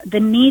the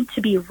need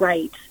to be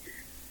right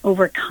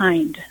over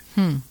kind.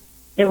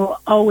 It will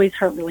always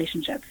hurt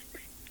relationships.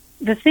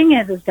 The thing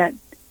is that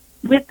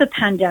with the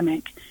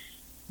pandemic,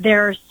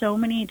 there are so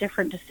many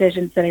different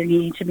decisions that are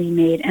needing to be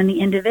made, and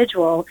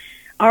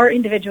our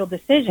individual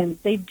decisions,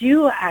 they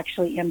do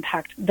actually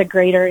impact the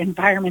greater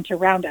environment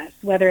around us,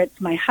 whether it's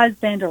my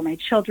husband or my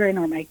children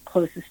or my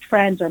closest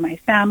friends or my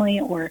family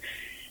or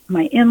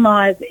my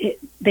in-laws.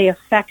 They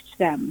affect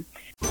them.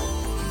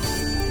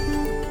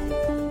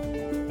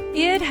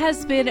 It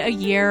has been a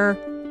year,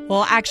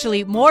 well,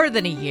 actually more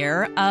than a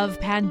year, of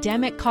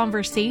pandemic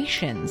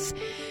conversations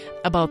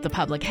about the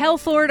public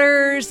health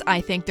orders.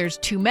 I think there's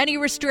too many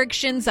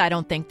restrictions. I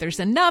don't think there's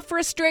enough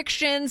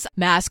restrictions.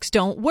 Masks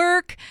don't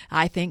work.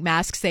 I think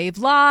masks save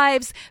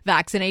lives.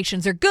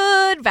 Vaccinations are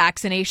good.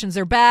 Vaccinations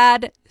are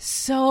bad.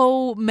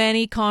 So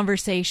many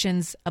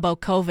conversations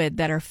about COVID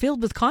that are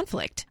filled with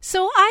conflict.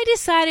 So I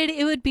decided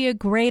it would be a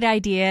great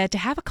idea to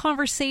have a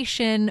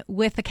conversation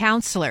with a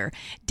counselor.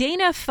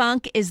 Dana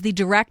Funk is the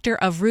director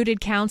of Rooted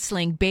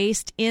Counseling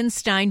based in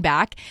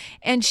Steinbach,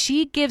 and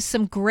she gives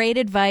some great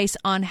advice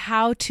on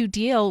how to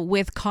deal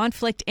with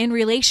conflict in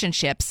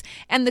relationships.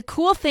 And the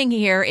cool thing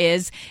here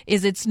is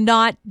it's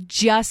not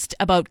just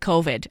about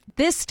COVID.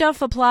 This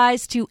stuff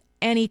applies to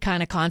any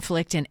kind of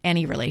conflict in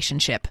any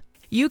relationship.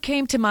 You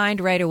came to mind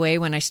right away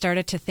when I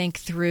started to think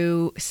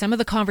through some of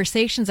the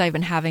conversations I've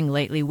been having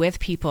lately with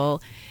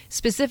people,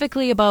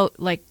 specifically about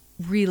like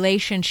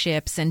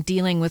relationships and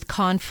dealing with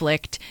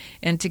conflict.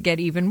 And to get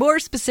even more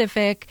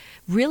specific,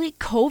 really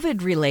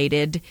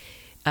COVID-related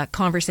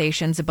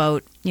conversations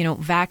about,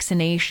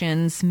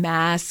 vaccinations,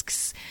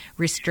 masks,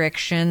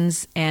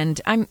 restrictions. And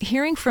I'm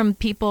hearing from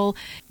people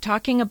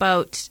talking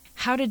about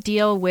how to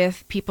deal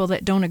with people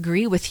that don't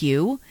agree with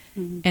you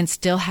and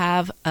still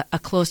have a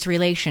close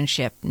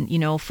relationship.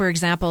 For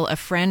example, a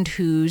friend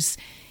whose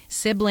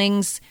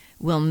siblings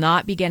will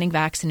not be getting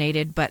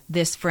vaccinated, but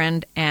this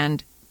friend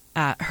and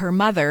her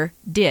mother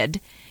did.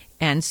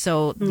 And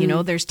so,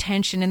 there's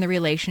tension in the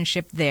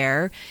relationship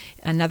there.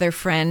 Another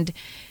friend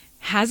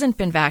hasn't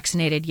been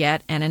vaccinated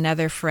yet, and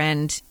another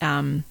friend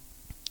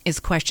is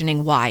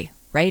questioning why,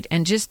 right?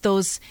 And just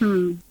those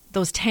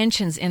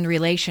tensions in the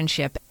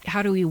relationship.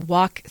 How do we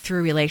walk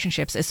through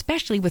relationships,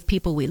 especially with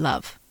people we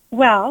love?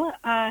 Well,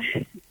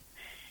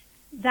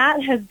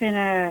 that has been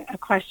a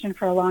question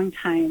for a long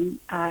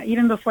time,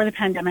 even before the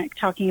pandemic,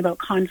 talking about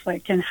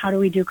conflict and how do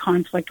we do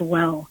conflict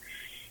well.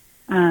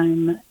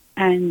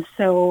 And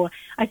so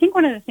I think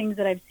one of the things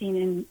that I've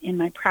seen in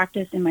my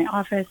practice, in my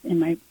office, in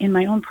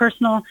my own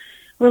personal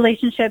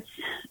relationships,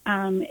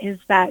 is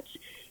that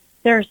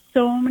there are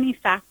so many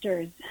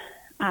factors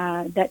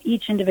that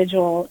each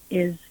individual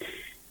is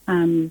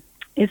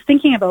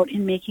thinking about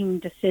in making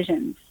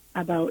decisions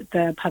about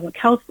the public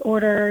health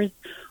orders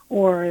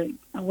or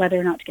whether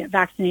or not to get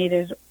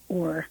vaccinated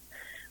or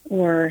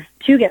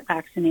to get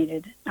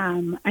vaccinated.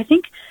 I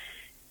think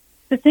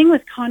the thing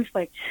with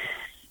conflict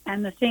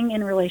and the thing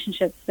in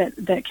relationships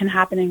that can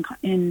happen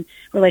in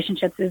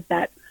relationships is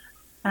that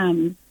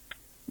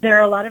there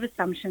are a lot of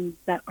assumptions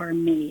that are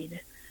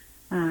made.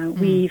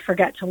 We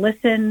forget to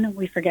listen.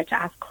 We forget to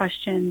ask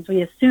questions.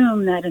 We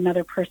assume that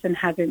another person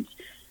hasn't,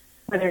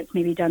 whether it's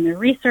maybe done their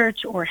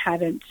research or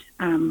haven't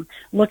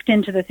looked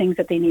into the things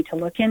that they need to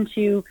look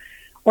into,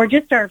 or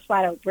just are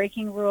flat out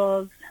breaking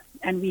rules.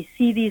 And we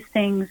see these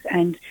things,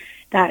 and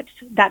that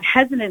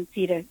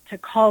hesitancy to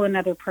call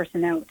another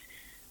person out,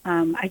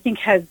 I think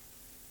has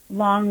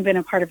long been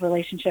a part of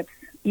relationships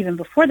even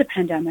before the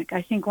pandemic.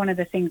 I think one of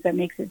the things that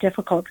makes it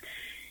difficult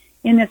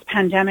in this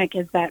pandemic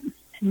is that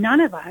none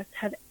of us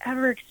have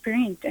ever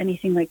experienced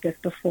anything like this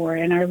before.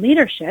 And our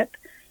leadership,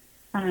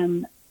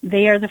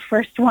 they are the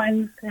first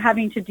ones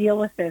having to deal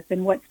with this,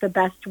 and what's the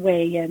best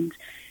way,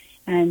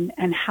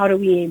 and how do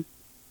we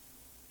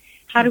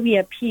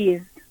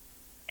appease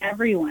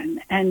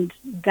everyone? And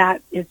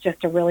that is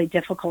just a really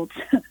difficult,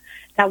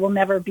 that will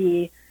never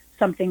be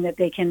something that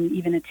they can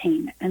even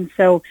attain. And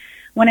so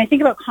when I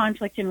think about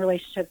conflict in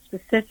relationships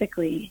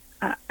specifically,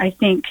 I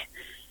think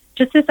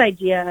just this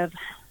idea of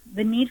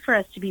the need for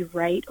us to be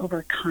right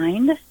over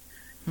kind,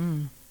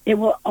 it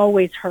will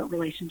always hurt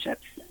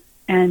relationships.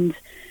 And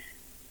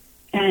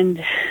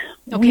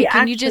okay,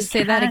 can you just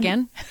say that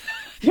again?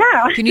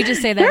 Yeah. Can you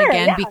just say that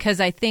again? Yeah. Because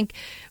I think,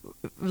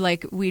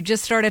 we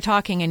just started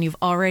talking and you've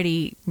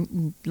already,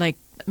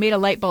 made a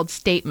light bulb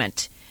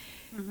statement.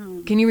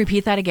 Mm-hmm. Can you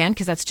repeat that again?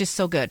 Because that's just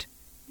so good.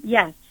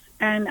 Yes.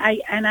 And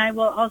I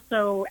will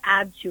also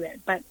add to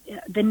it, but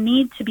the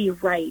need to be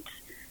right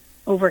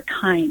over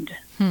kind,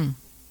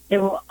 it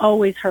will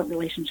always hurt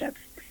relationships.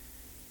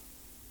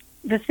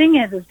 The thing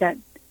is that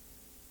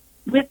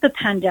with the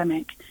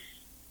pandemic,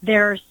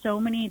 there are so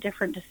many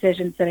different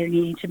decisions that are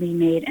needing to be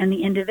made, and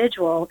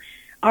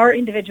our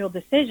individual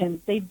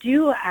decisions, they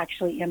do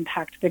actually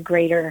impact the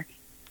greater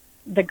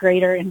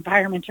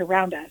environment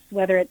around us,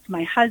 whether it's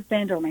my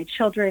husband or my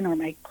children or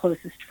my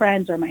closest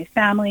friends or my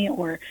family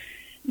or,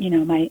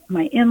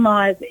 my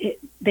in-laws.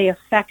 They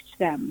affect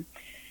them.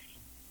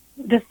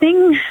 The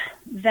thing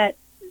that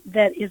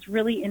that is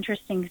really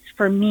interesting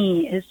for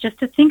me is just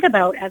to think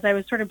about, as I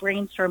was sort of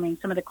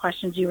brainstorming some of the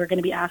questions you were going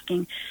to be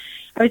asking,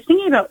 I was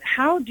thinking about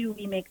how do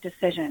we make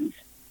decisions?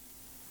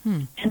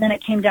 And then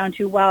it came down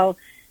to, well,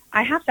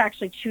 I have to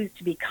actually choose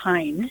to be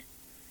kind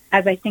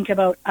as I think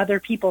about other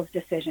people's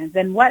decisions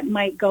and what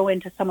might go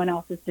into someone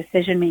else's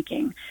decision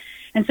making.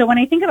 And so when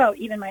I think about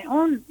even my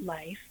own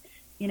life,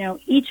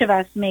 each of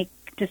us make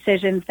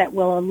decisions that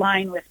will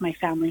align with my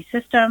family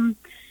system,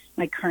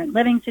 my current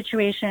living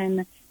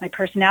situation, my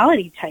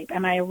personality type.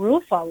 Am I a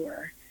rule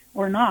follower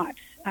or not?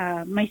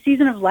 My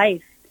season of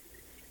life,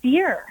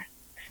 fear.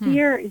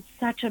 Fear is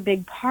such a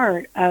big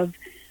part of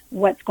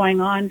what's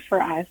going on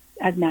for us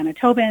as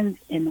Manitobans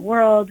in the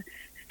world.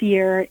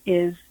 Fear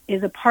is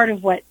a part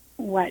of what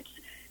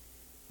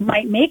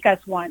might make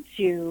us want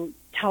to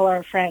tell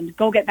our friend,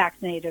 go get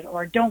vaccinated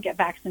or don't get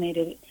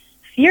vaccinated.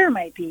 Fear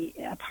might be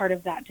a part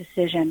of that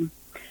decision.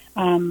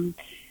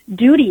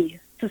 Duty,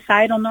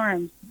 societal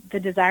norms, the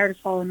desire to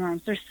follow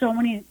norms. There's so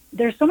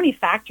many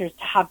factors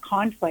to have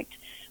conflict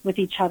with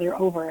each other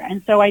over.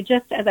 And so as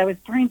I was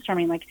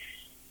brainstorming, like,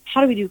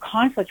 how do we do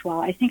conflict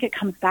well? I think it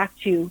comes back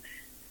to,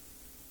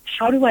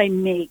 how do I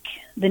make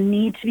the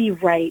need to be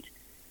right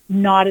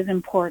not as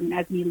important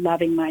as me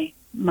loving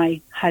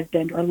my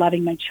husband or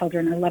loving my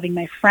children or loving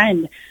my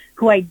friend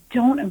who I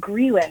don't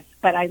agree with,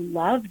 but I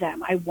love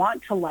them. I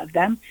want to love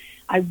them.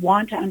 I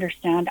want to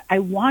understand. I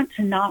want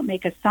to not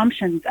make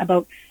assumptions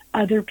about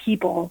other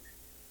people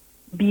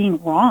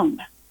being wrong.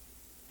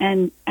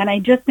 And I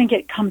just think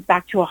it comes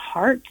back to a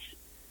heart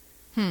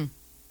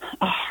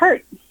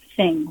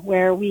thing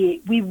where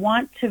we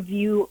want to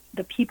view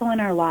the people in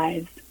our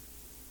lives,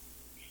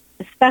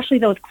 especially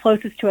those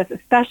closest to us,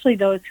 especially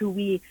those who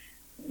we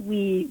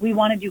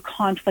want to do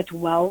conflict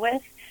well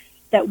with,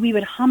 that we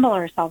would humble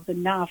ourselves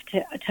enough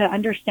to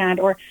understand,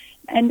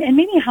 and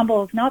maybe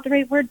humble is not the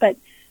right word, but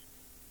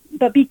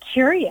be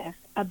curious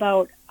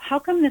about how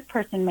come this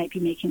person might be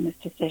making this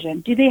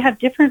decision. Do they have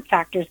different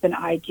factors than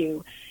I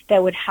do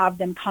that would have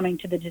them coming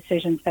to the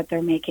decisions that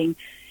they're making?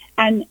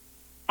 And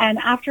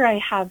after I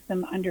have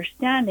some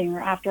understanding,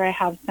 or after I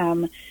have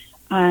some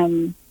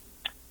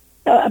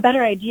a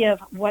better idea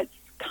of what's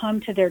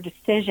come to their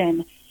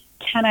decision,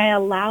 can I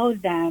allow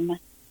them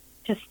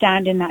to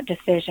stand in that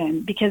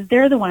decision? Because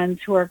they're the ones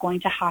who are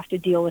going to have to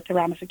deal with the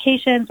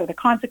ramifications or the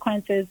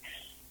consequences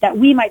that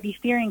we might be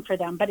fearing for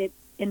them. But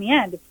in the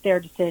end, it's their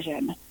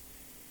decision.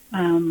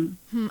 Go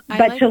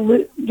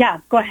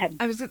ahead.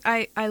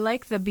 I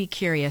like the be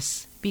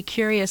curious. Be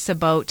curious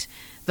about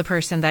the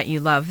person that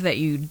you love, that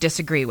you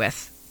disagree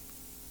with.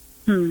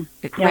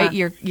 Right?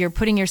 You're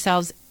putting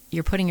yourself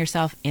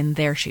in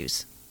their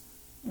shoes.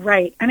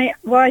 Right. And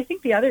I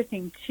think the other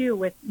thing too,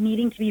 with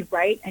needing to be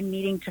right and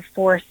needing to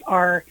force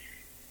our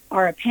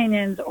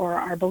opinions or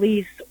our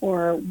beliefs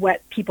or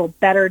what people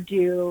better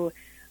do,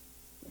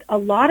 a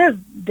lot of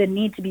the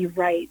need to be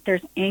right,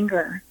 there's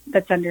anger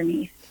that's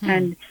underneath.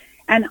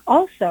 And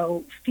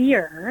also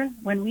fear,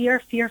 when we are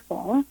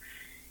fearful,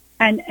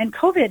 and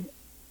COVID,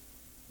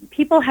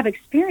 people have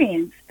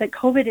experienced that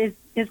COVID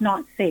is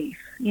not safe.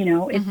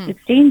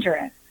 It's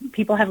dangerous.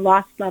 People have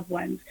lost loved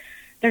ones.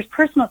 There's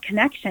personal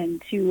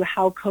connection to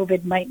how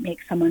COVID might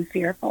make someone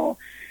fearful.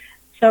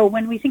 So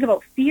when we think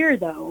about fear,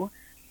 though,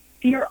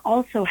 fear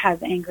also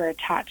has anger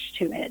attached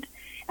to it.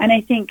 And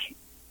I think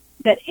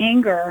that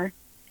anger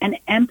and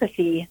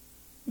empathy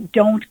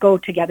don't go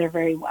together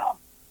very well.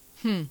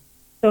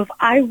 So if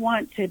I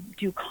want to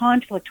do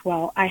conflict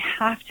well, I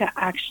have to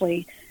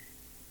actually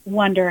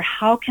wonder,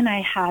 how can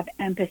I have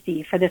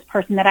empathy for this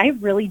person that I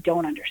really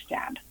don't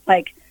understand?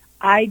 Like,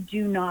 I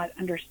do not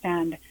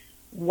understand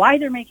why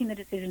they're making the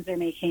decisions they're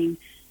making.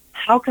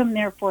 How come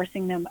they're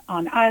forcing them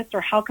on us,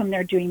 or how come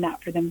they're doing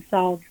that for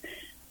themselves?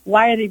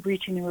 Why are they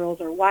breaching the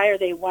rules, or why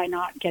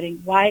not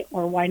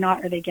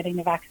are they getting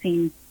the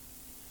vaccine?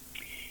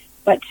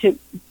 But to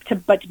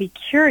be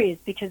curious,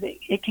 because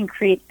it can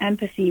create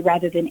empathy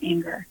rather than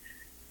anger.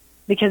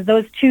 Because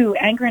those two,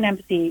 anger and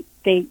empathy,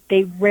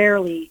 they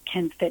rarely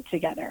can fit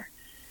together.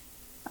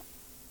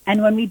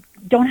 And when we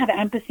don't have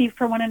empathy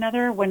for one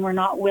another, when we're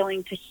not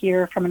willing to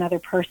hear from another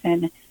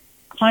person,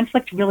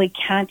 conflict really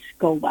can't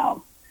go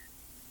well.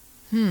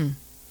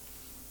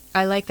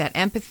 I like that.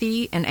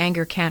 Empathy and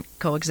anger can't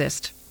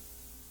coexist.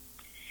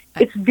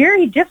 It's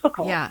very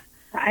difficult. Yeah.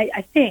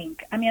 I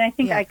think.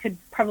 I could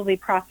probably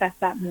process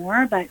that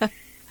more, but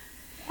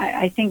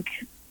I think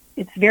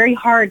it's very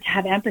hard to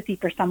have empathy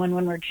for someone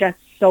when we're just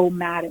so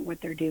mad at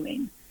what they're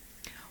doing.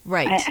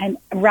 Right. And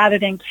rather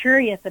than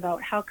curious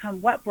about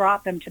what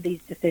brought them to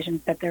these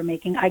decisions that they're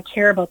making. I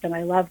care about them.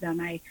 I love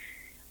them.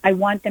 I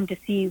want them to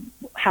see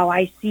how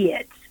I see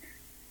it.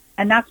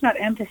 And that's not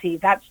empathy.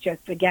 That's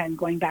just, again,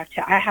 going back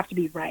to, I have to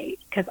be right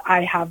because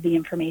I have the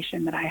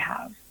information that I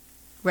have.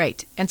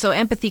 Right. And so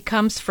empathy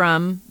comes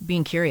from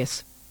being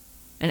curious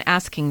and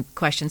asking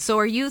questions. So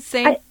are you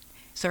saying,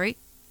 sorry?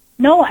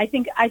 No, I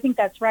think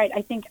that's right.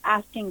 I think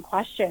asking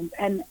questions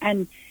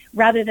and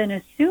rather than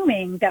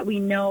assuming that we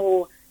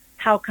know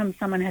how come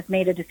someone has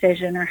made a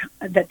decision or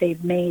that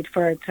they've made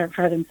for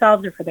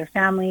themselves or for their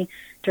family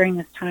during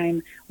this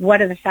time.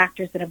 What are the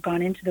factors that have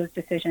gone into those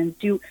decisions?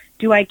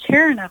 Do I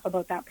care enough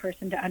about that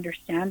person to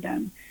understand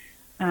them,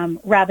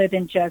 rather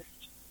than just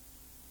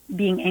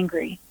being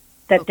angry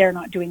that they're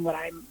not doing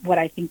what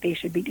I think they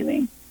should be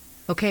doing?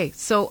 Okay,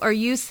 so are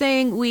you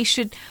saying we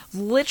should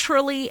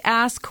literally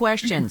ask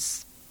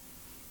questions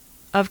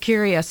of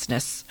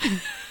curiousness?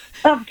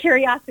 Of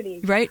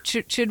curiosity. Right?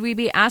 Should we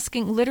be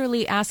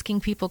literally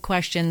asking people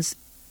questions?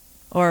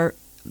 Or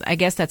I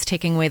guess that's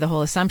taking away the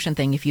whole assumption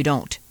thing if you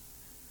don't.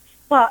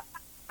 Well,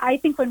 I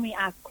think when we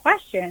ask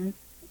questions,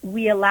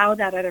 we allow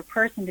that other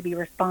person to be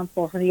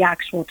responsible for the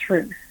actual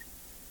truth.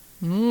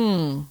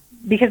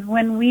 Because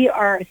when we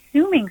are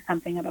assuming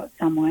something about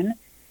someone,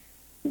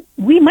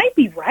 we might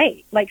be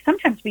right. Like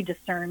sometimes we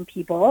discern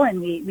people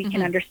and we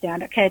can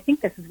understand, okay, I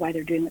think this is why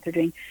they're doing what they're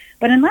doing.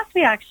 But unless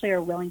we actually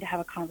are willing to have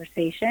a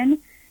conversation,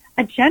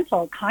 a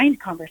gentle, kind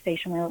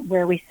conversation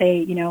where we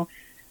say,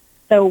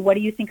 so what do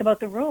you think about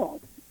the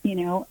rules?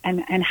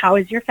 And how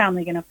is your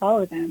family going to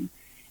follow them?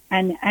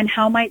 And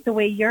how might the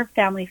way your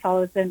family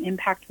follows them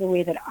impact the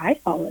way that I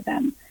follow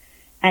them?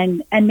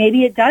 And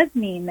maybe it does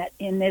mean that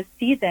in this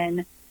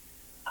season,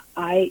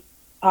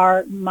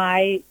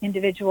 my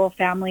individual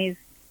family's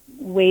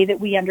way that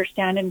we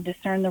understand and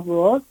discern the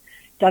rules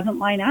doesn't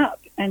line up.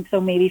 And so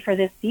maybe for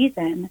this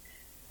season,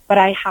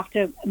 but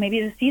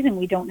maybe this season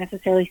we don't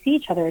necessarily see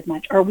each other as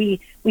much, or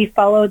we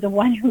follow the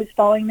one who's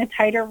following the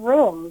tighter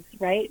rules,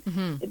 right?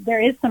 Mm-hmm.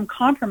 There is some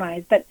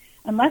compromise, but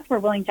unless we're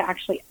willing to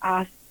actually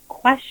ask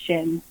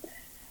questions,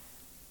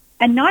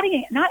 and not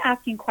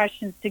asking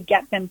questions to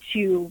get them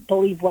to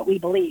believe what we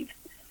believe,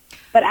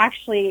 but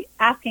actually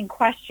asking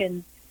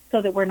questions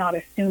so that we're not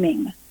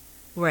assuming.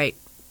 Right.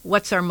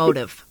 What's our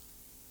motive?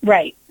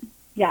 Right.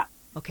 Yeah.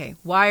 Okay.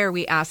 Why are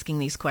we asking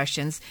these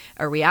questions?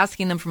 Are we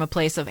asking them from a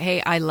place of,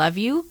 hey, I love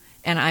you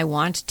and I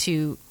want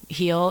to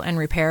heal and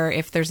repair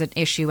if there's an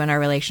issue in our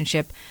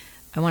relationship?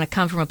 I want to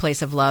come from a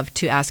place of love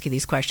to ask you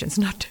these questions,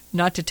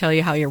 not to tell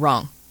you how you're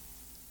wrong.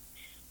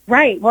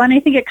 Right. Well, and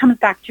I think it comes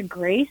back to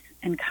grace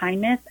and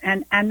kindness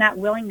and that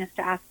willingness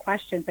to ask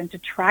questions and to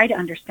try to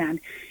understand.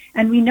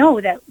 And we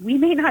know that we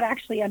may not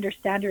actually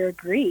understand or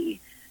agree,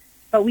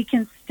 but we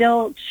can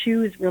still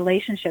choose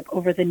relationship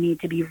over the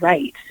need to be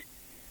right.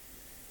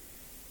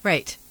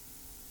 Right.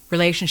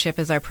 Relationship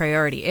is our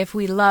priority. If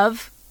we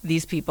love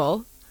these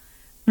people,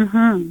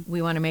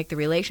 we want to make the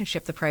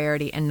relationship the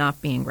priority and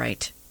not being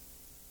right.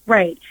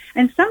 Right.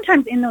 And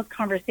sometimes in those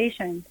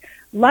conversations,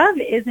 love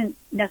isn't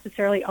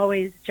necessarily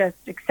always just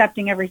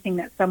accepting everything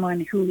that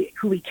someone who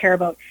we care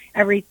about.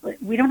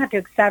 We don't have to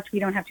accept, we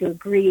don't have to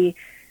agree.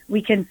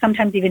 We can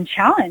sometimes even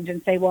challenge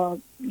and say, well,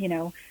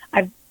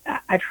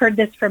 I've heard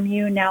this from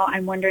you. Now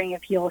I'm wondering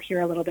if you'll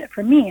hear a little bit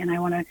from me, and I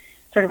want to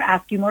sort of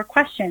ask you more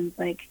questions,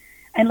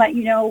 and let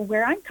you know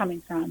where I'm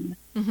coming from.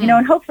 Mm-hmm.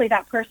 And hopefully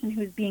that person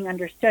who's being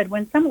understood,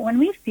 when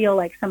we feel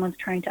like someone's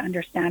trying to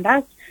understand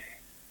us,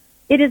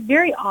 it is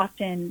very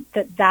often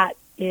that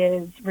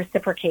is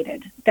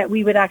reciprocated, that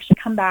we would actually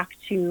come back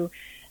to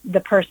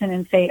the person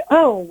and say,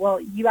 oh, well,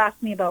 you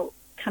asked me about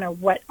kind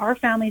of what our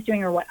family's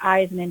doing or what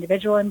I as an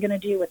individual am going to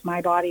do with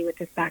my body with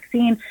this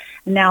vaccine.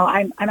 And now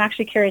I'm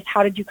actually curious,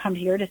 how did you come to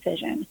your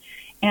decision?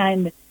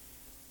 And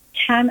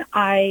can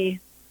I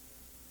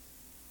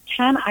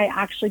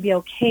actually be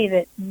okay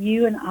that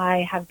you and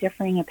I have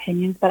differing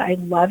opinions, but I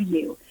love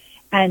you?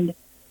 And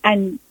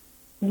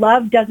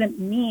love doesn't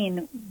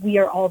mean we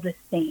are all the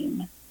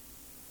same.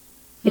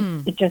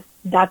 It just,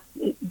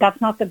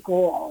 that's not the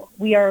goal.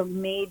 We are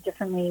made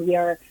differently.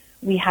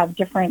 We have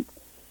different,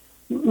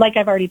 like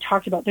I've already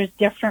talked about, there's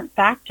different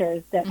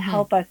factors that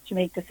help us to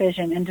make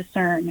decision and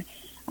discern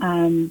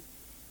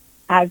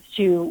as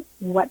to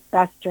what's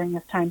best during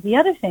this time. The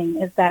other thing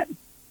is that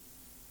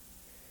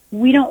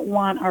we don't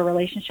want our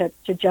relationships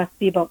to just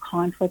be about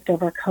conflict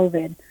over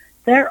COVID.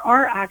 There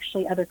are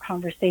actually other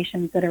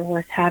conversations that are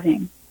worth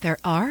having. There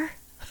are?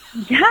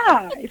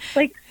 Yeah,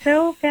 it's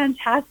so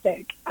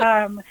fantastic.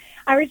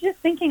 I was just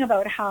thinking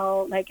about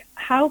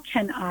how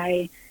can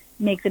I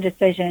make the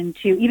decision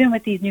to, even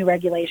with these new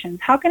regulations,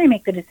 how can I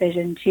make the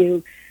decision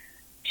to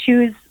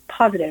choose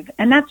positive?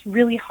 And that's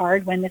really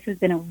hard when this has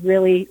been a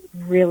really,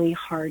 really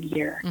hard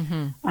year.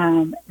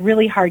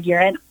 Really hard year.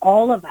 And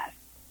all of us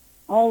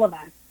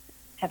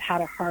have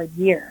had a hard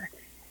year.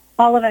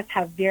 All of us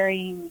have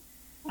varying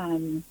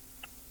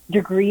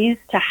degrees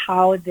to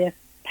how this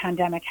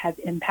pandemic has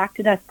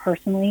impacted us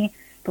personally,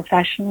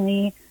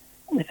 professionally,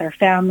 with our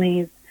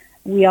families.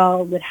 We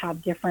all would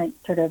have different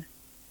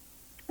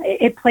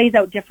it plays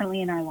out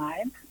differently in our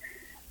lives.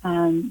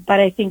 But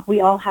I think we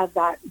all have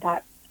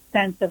that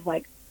sense of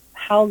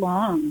how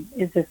long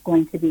is this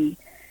going to be?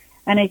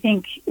 And I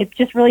think it's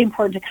just really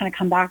important to kind of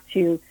come back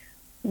to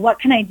what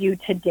can I do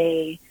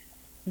today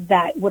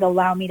that would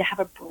allow me to have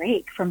a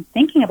break from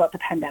thinking about the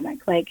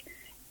pandemic. Like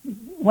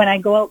when I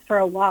go out for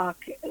a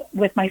walk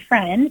with my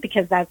friend,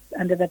 because that's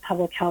under the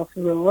public health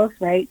rules,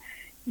 right?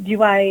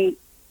 Do I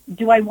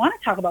want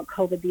to talk about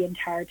COVID the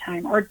entire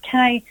time? Or can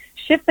I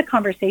shift the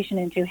conversation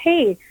into,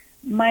 hey,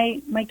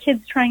 my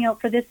kid's trying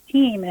out for this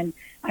team, and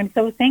I'm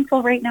so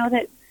thankful right now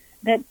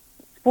that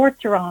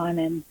sports are on,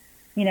 and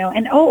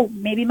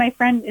and maybe my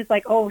friend is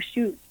like, oh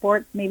shoot,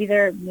 sports, maybe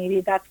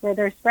that's where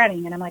they're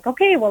spreading, and I'm like,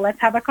 okay, well, let's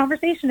have a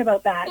conversation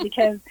about that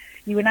because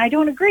you and I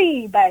don't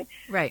agree, but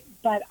right.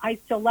 But I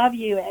still love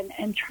you,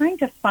 and trying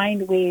to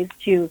find ways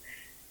to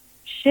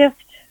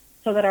shift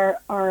so that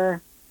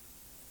our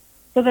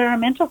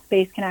mental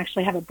space can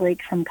actually have a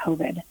break from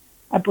COVID,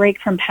 a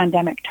break from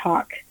pandemic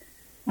talk.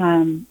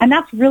 And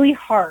that's really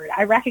hard.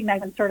 I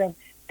recognize I'm sort of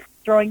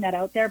throwing that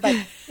out there, but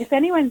if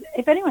anyone's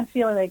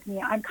feeling like me,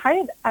 I'm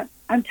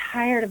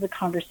tired of the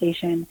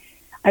conversation.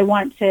 I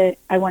want to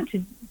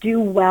do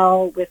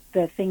well with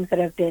the things that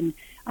have been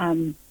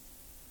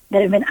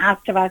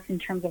asked of us in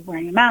terms of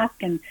wearing a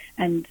mask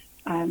and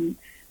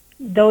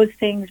those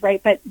things,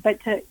 right? But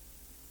to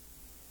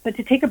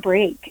take a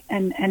break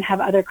and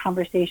have other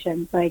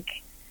conversations,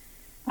 like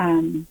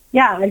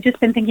I've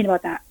just been thinking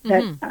about that.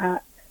 Mm-hmm.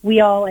 That we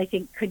all, I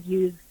think, could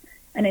use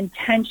an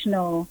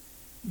intentional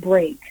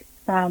break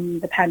from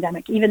the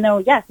pandemic, even though,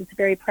 yes, it's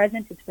very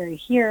present, it's very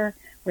here,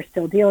 we're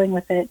still dealing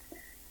with it,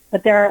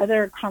 but there are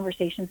other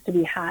conversations to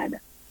be had.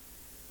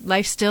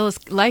 Life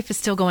is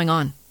still going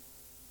on.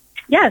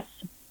 Yes,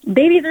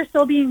 babies are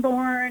still being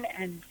born,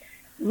 and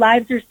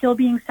lives are still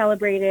being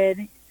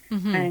celebrated,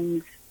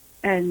 mm-hmm.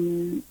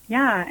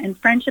 and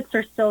friendships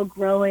are still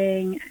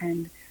growing,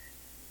 and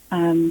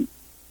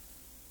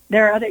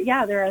there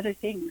are other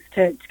things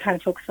to kind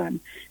of focus on.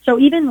 So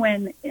even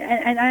when,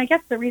 and I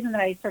guess the reason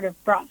that I sort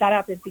of brought that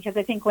up is because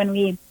I think when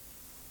we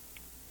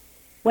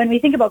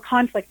think about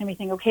conflict and we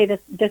think, okay,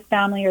 this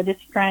family or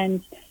this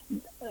friend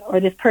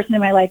or this person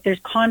in my life, there's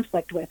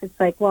conflict with, it's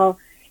like, well,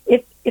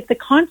 if the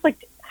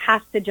conflict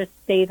has to just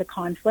stay the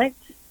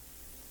conflict,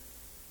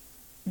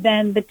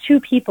 then the two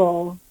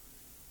people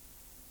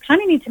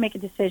kind of need to make a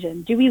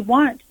decision. Do we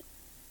want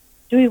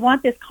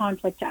this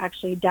conflict to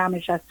actually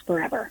damage us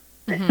forever?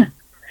 Mm-hmm.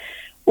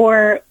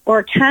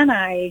 Or can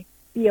I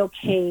be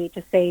okay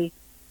to say,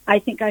 I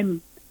think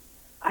I'm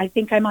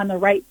on the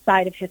right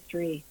side of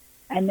history,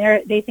 and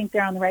they think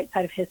they're on the right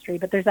side of history,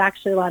 but there's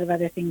actually a lot of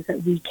other things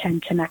that we can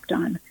connect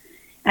on,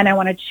 and I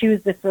want to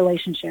choose this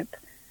relationship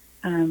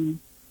in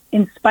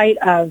spite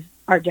of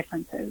our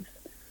differences.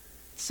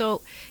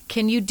 So,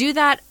 can you do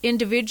that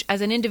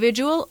as an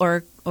individual,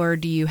 or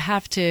do you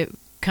have to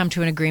come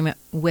to an agreement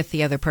with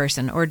the other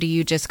person, or do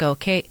you just go,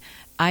 okay,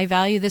 I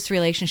value this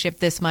relationship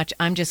this much,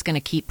 I'm just going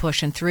to keep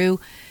pushing through?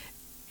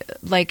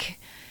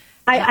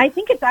 I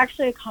think it's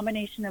actually a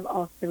combination of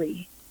all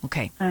three.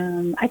 Okay.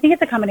 I think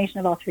it's a combination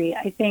of all three.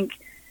 I think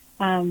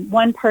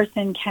one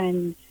person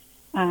can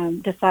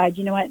decide,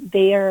 you know what,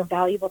 they are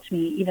valuable to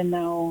me, even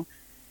though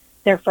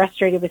they're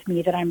frustrated with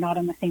me that I'm not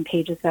on the same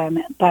page as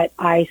them, but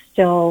I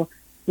still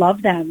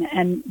love them,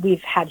 and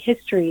we've had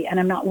history, and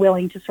I'm not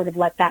willing to sort of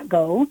let that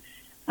go.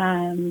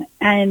 And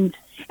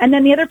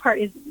then the other part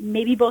is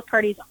maybe both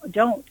parties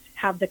don't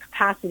have the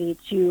capacity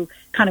to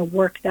kind of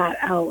work that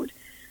out.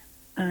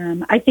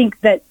 I think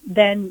that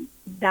then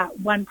that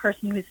one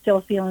person who is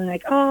still feeling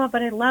like, oh,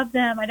 but I love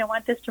them, I don't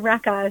want this to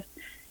wreck us,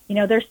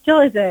 there still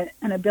is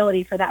an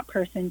ability for that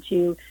person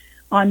to,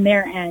 on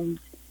their end,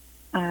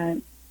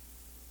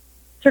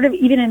 sort of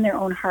even in their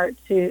own heart,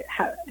 to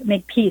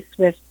make peace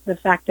with the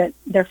fact that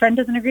their friend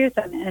doesn't agree with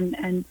them,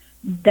 and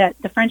that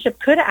the friendship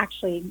could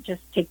actually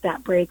just take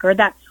that break, or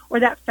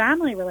that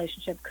family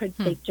relationship could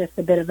take just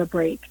a bit of a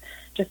break,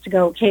 just to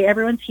go, okay,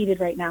 everyone's heated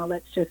right now,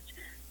 let's just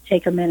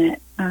take a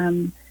minute.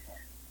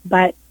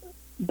 But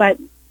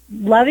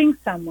loving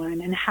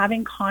someone and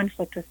having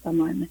conflict with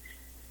someone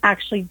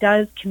actually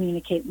does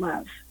communicate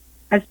love.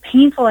 As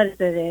painful as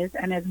it is,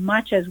 and as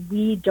much as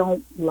we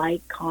don't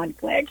like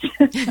conflict,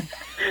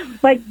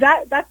 like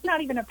that's not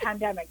even a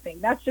pandemic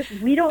thing. That's just,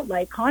 we don't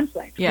like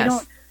conflict.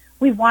 Yes.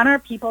 We want our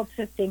people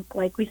to think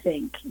like we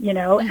think,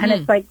 mm-hmm. And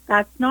it's like,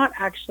 that's not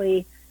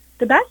actually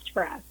the best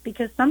for us,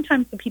 because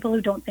sometimes the people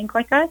who don't think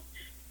like us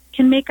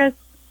can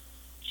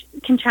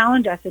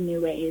challenge us in new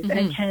ways,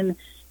 mm-hmm. and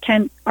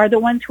are the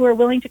ones who are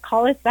willing to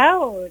call us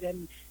out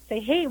and say,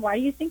 hey, why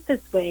do you think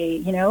this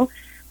way?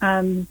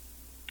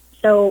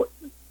 So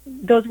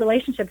those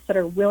relationships that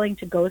are willing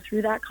to go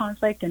through that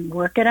conflict and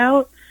work it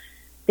out,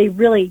 they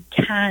really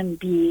can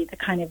be the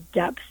kind of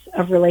depth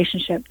of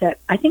relationship that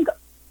I think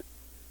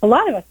a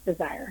lot of us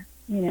desire,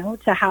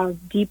 to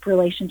have deep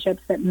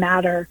relationships that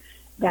matter,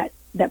 that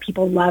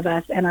people love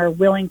us and are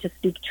willing to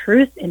speak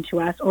truth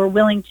into us, or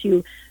willing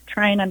to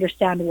try and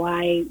understand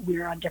why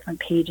we're on different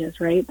pages,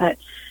 right? But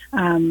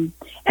and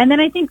then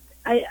I think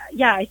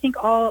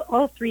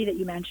all three that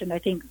you mentioned, I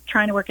think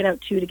trying to work it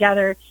out two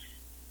together,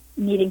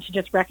 needing to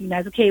just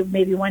recognize, okay,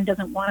 maybe one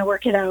doesn't want to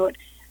work it out,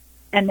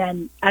 and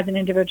then as an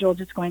individual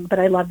just going, but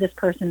I love this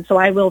person, so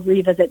I will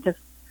revisit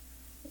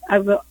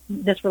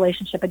this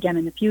relationship again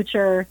in the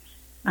future,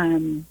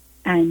 and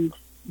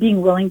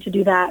being willing to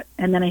do that.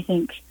 And then I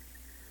think,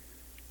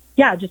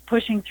 just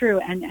pushing through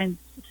and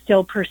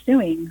still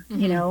pursuing,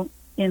 mm-hmm.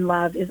 In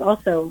love is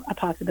also a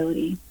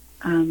possibility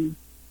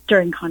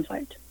during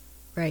conflict.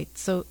 Right.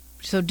 So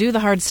do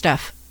the hard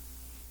stuff.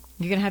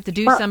 You're going to have to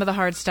do some of the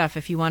hard stuff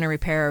if you want to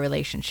repair a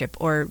relationship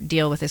or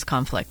deal with this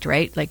conflict,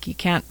 right? Like you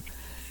can't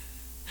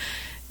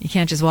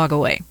just walk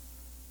away.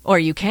 Or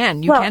you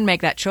can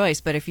make that choice,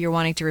 but if you're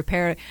wanting to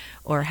repair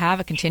or have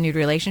a continued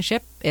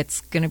relationship,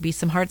 it's going to be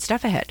some hard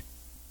stuff ahead.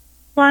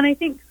 Well, and I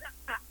think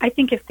I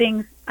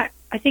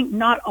think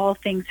not all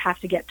things have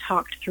to get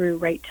talked through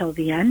right till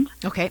the end.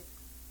 Okay.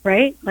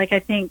 Right? Like I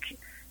think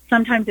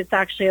sometimes it's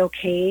actually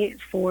okay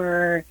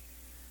for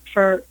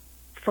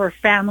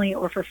family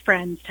or for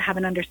friends to have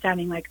an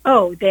understanding like,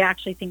 oh, they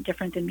actually think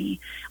different than me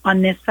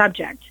on this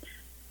subject.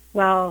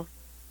 Well,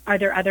 are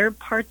there other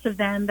parts of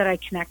them that I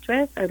connect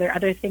with? Are there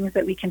other things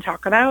that we can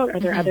talk about? Are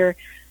there other,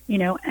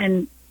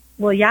 and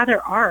well, yeah,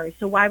 there are.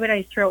 So why would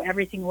I throw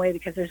everything away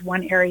because there's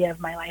one area of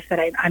my life that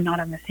I'm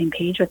not on the same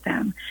page with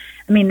them?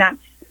 I mean,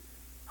 that's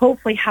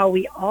hopefully how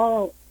we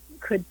all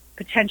could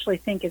potentially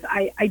think is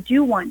I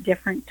do want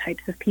different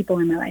types of people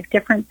in my life,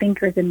 different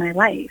thinkers in my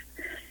life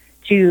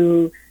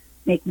to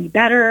make me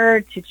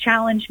better, to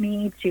challenge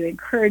me, to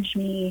encourage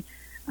me.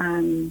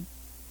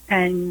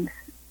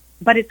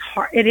 But it's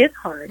hard. It is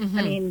hard. Mm-hmm.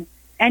 I mean,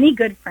 any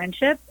good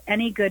friendship,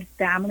 any good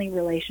family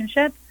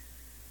relationship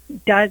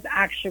does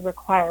actually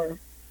require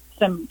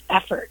some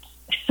effort.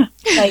 and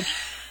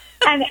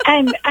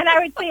I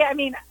would say, I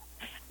mean,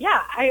 yeah,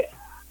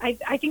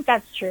 I think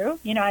that's true.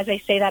 As I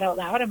say that out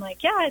loud, I'm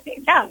like, yeah,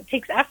 it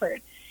takes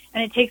effort,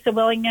 and it takes a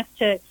willingness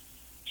to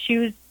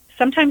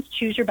sometimes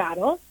choose your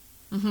battles,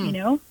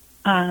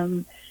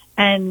 and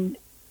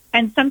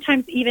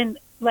sometimes even,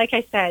 like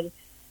I said,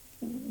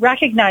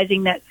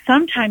 recognizing that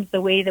sometimes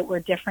the way that we're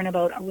different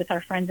with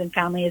our friends and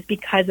family is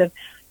because of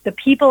the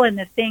people and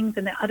the things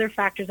and the other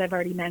factors I've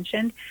already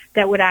mentioned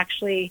that would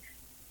actually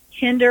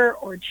hinder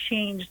or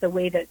change the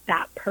way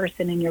that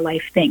person in your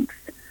life thinks.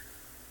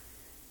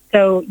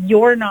 So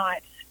you are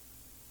not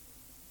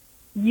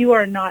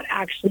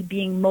actually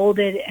being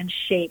molded and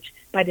shaped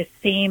by the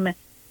same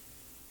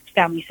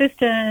family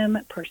system,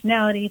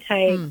 personality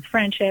type,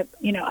 friendship,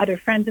 other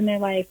friends in their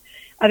life,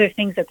 other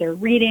things that they're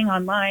reading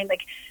online,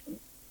 like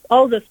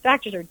all those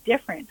factors are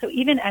different. So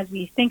even as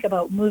we think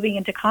about moving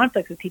into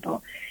conflict with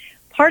people,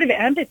 part of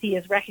empathy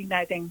is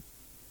recognizing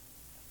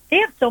they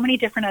have so many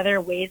different other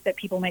ways that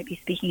people might be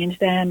speaking into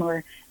them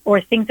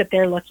or things that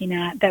they're looking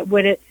at that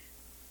would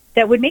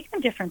make them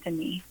different than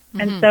me.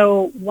 Mm-hmm. And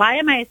so why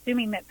am I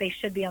assuming that they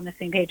should be on the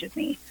same page as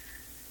me?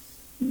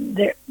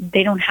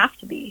 They don't have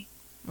to be.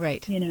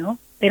 Right. They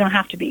don't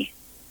have to be.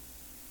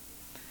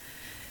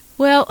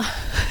 Well,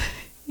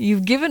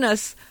 you've given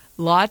us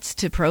lots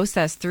to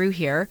process through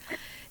here.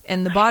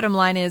 And the bottom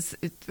line is,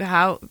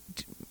 how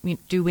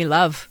do we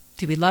love?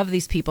 Do we love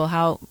these people?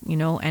 How,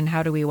 and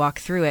how do we walk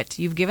through it?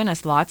 You've given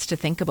us lots to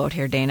think about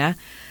here, Dana.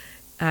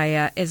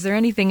 Is there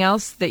anything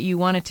else that you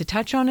wanted to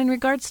touch on in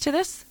regards to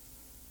this?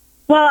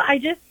 Well, I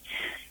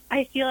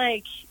feel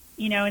like,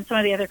 in some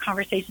of the other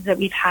conversations that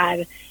we've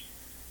had,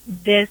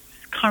 this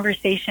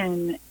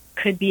conversation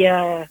could be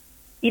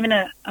even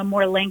a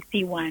more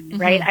lengthy one, mm-hmm.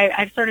 right?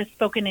 I've sort of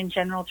spoken in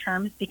general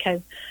terms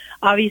because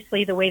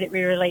obviously the way that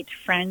we relate to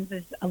friends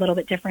is a little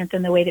bit different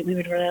than the way that we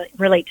would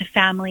relate to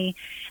family,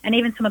 and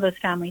even some of those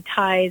family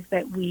ties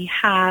that we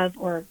have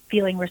or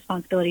feeling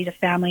responsibility to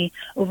family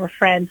over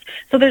friends.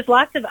 So there's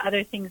lots of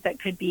other things that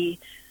could be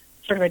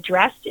sort of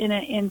addressed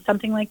in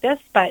something like this,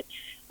 but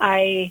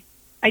I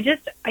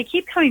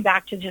keep coming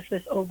back to just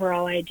this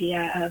overall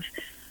idea of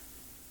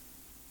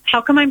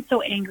how come I'm so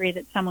angry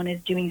that someone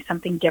is doing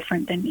something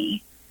different than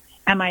me?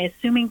 Am I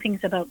assuming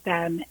things about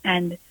them?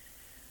 And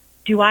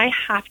do I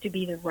have to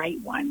be the right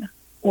one?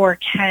 Or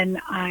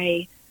can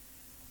I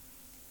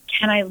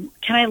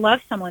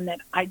love someone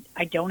that I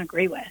don't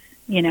agree with,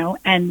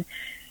 and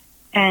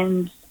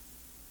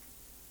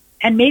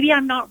maybe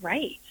I'm not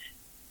right,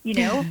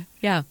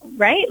 Yeah.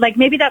 Right? Like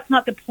maybe that's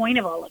not the point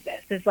of all of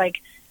this. Is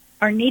like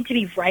our need to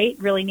be right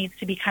really needs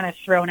to be kind of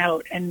thrown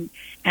out and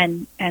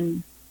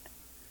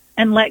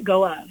let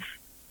go of.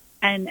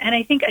 And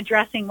I think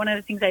one of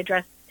the things I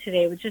addressed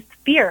today was just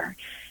fear.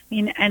 I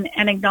mean,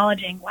 and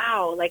acknowledging,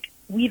 wow, like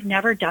we've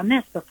never done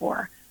this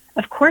before.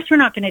 Of course we're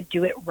not going to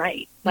do it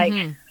right. Like,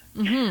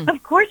 mm-hmm.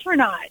 Of course we're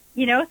not,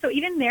 so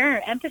even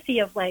their empathy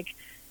of like,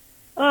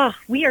 oh,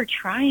 we are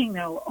trying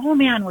though. Oh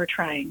man, we're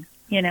trying,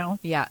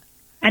 Yeah.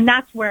 And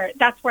that's where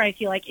I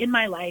feel like in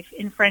my life,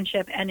 in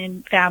friendship and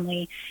in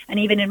family and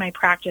even in my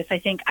practice, I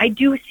think I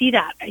do see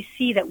that. I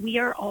see that we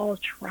are all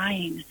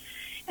trying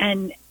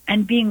and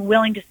being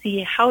willing to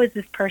see how is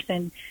this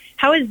person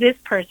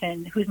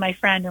who's my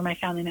friend or my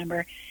family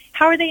member,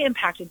 how are they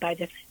impacted by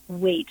this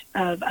weight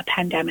of a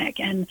pandemic?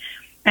 And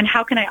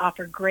how can I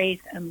offer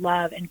grace and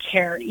love and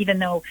care, even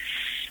though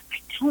I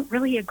don't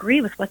really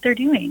agree with what they're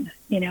doing,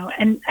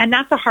 and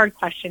that's a hard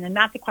question. And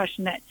that's a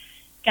question that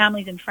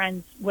families and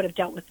friends would have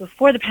dealt with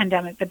before the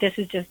pandemic, but this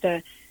is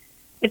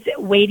it's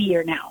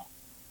weightier now.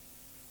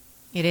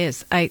 It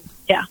is. I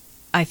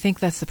think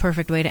that's the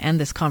perfect way to end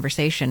this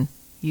conversation.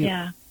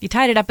 You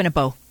tied it up in a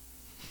bow.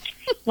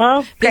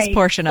 Well, this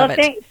portion of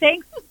it.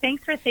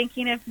 Thanks for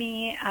thinking of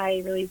me.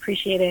 I really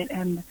appreciate it,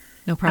 and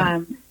no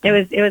problem. It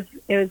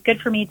was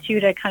good for me too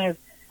to kind of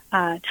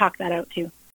talk that out too.